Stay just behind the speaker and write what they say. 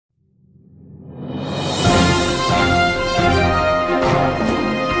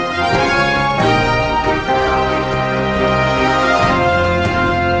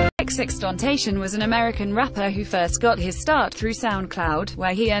XXXTentacion was an American rapper who first got his start through SoundCloud,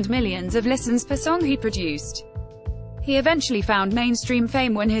 where he earned millions of listens per song he produced. He eventually found mainstream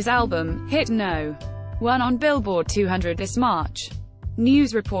fame when his album hit No. 1 on Billboard 200 this March.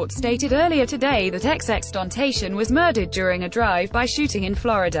 News reports stated earlier today that XXXTentacion was murdered during a drive-by shooting in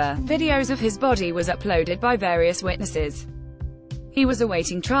Florida. Videos of his body was uploaded by various witnesses. He was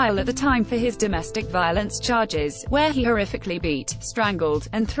awaiting trial at the time for his domestic violence charges, where he horrifically beat, strangled,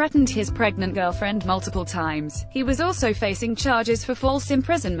 and threatened his pregnant girlfriend multiple times. He was also facing charges for false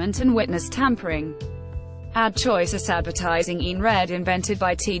imprisonment and witness tampering. Ad choices advertising in red invented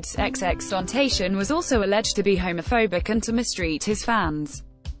by Teeds. XXXTentacion was also alleged to be homophobic and to mistreat his fans.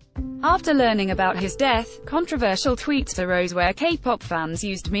 After learning about his death, controversial tweets arose where K-pop fans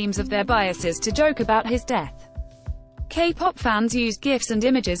used memes of their biases to joke about his death. K-pop fans used GIFs and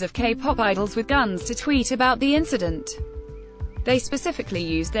images of K-pop idols with guns to tweet about the incident. They specifically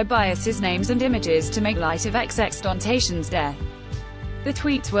used their biases, names and images to make light of XXXTentacion's death. The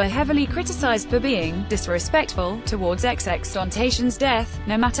tweets were heavily criticized for being disrespectful towards XXXTentacion's death,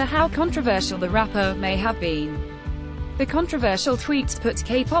 no matter how controversial the rapper may have been. The controversial tweets put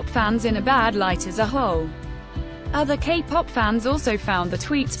K-pop fans in a bad light as a whole. Other K-pop fans also found the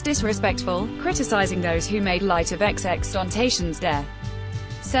tweets disrespectful, criticizing those who made light of XXXTentacion's death.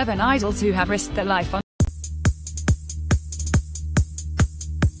 7 idols who have risked their life on